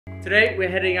Today we're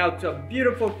heading out to a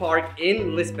beautiful park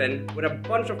in Lisbon with a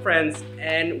bunch of friends,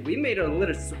 and we made a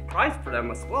little surprise for them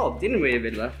as well, didn't we,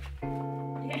 Villa?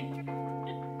 Yeah.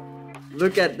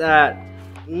 Look at that.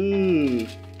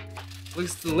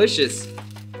 Looks delicious.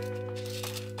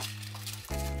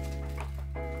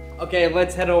 Okay,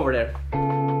 let's head over there.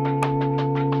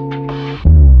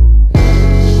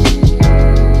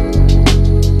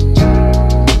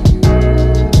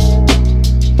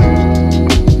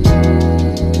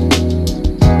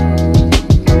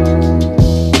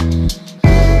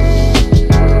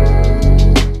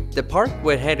 The park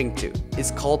we're heading to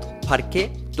is called Parque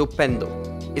do Pendo.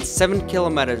 It's 7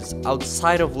 kilometers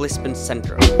outside of Lisbon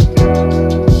Central.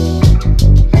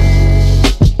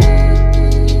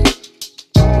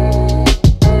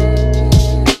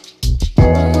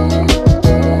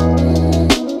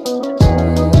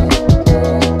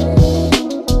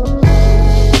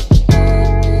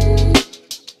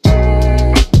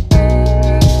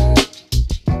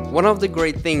 One of the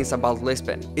great things about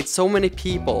Lisbon, it's so many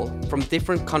people from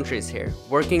different countries here,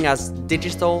 working as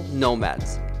digital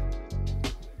nomads.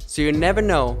 So you never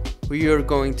know who you're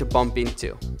going to bump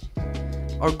into.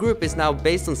 Our group is now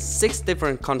based on 6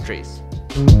 different countries.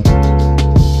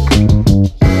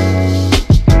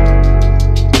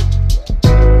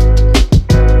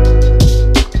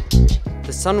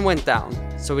 The sun went down,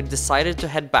 so we decided to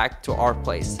head back to our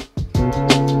place.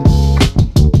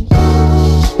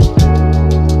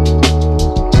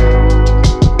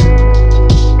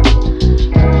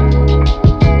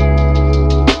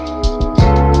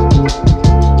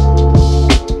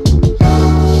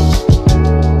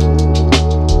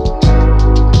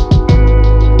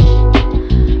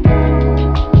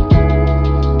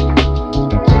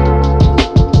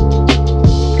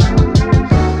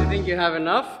 Have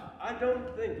enough? I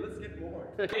don't think. Let's get more.